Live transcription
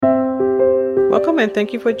Welcome and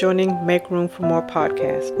thank you for joining Make Room for More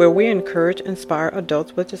podcast, where we encourage and inspire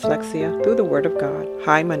adults with dyslexia through the Word of God.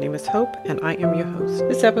 Hi, my name is Hope and I am your host.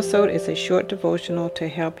 This episode is a short devotional to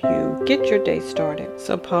help you get your day started.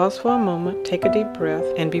 So pause for a moment, take a deep breath,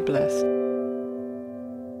 and be blessed.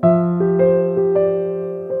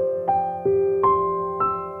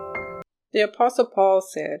 The Apostle Paul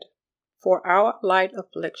said, "For our light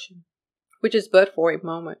affliction, which is but for a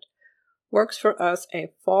moment, works for us a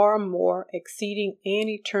far more exceeding and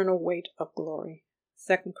eternal weight of glory."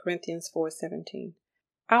 2 Corinthians 4:17.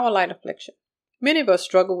 Our light affliction. Many of us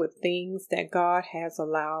struggle with things that God has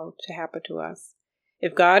allowed to happen to us.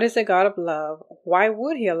 If God is a God of love, why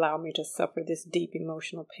would He allow me to suffer this deep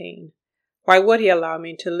emotional pain? Why would He allow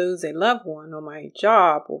me to lose a loved one, or my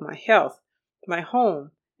job, or my health, my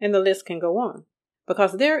home, and the list can go on?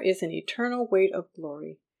 Because there is an eternal weight of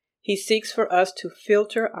glory He seeks for us to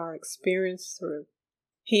filter our experience through.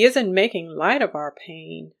 He isn't making light of our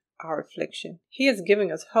pain, our affliction. He is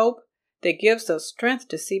giving us hope that gives us strength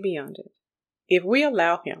to see beyond it. If we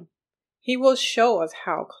allow Him, He will show us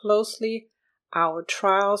how closely our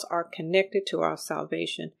trials are connected to our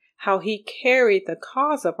salvation, how He carried the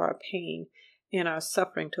cause of our pain and our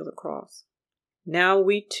suffering to the cross. Now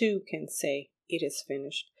we too can say, "It is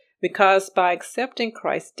finished," because by accepting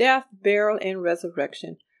Christ's death, burial, and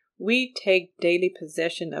resurrection, we take daily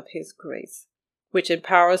possession of His grace, which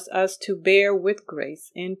empowers us to bear with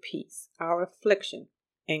grace and peace our affliction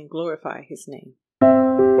and glorify His name.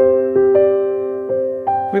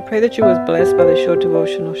 We pray that you was blessed by the short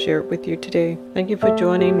devotional shared with you today. Thank you for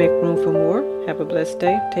joining Make Room for More. Have a blessed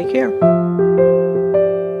day. Take care.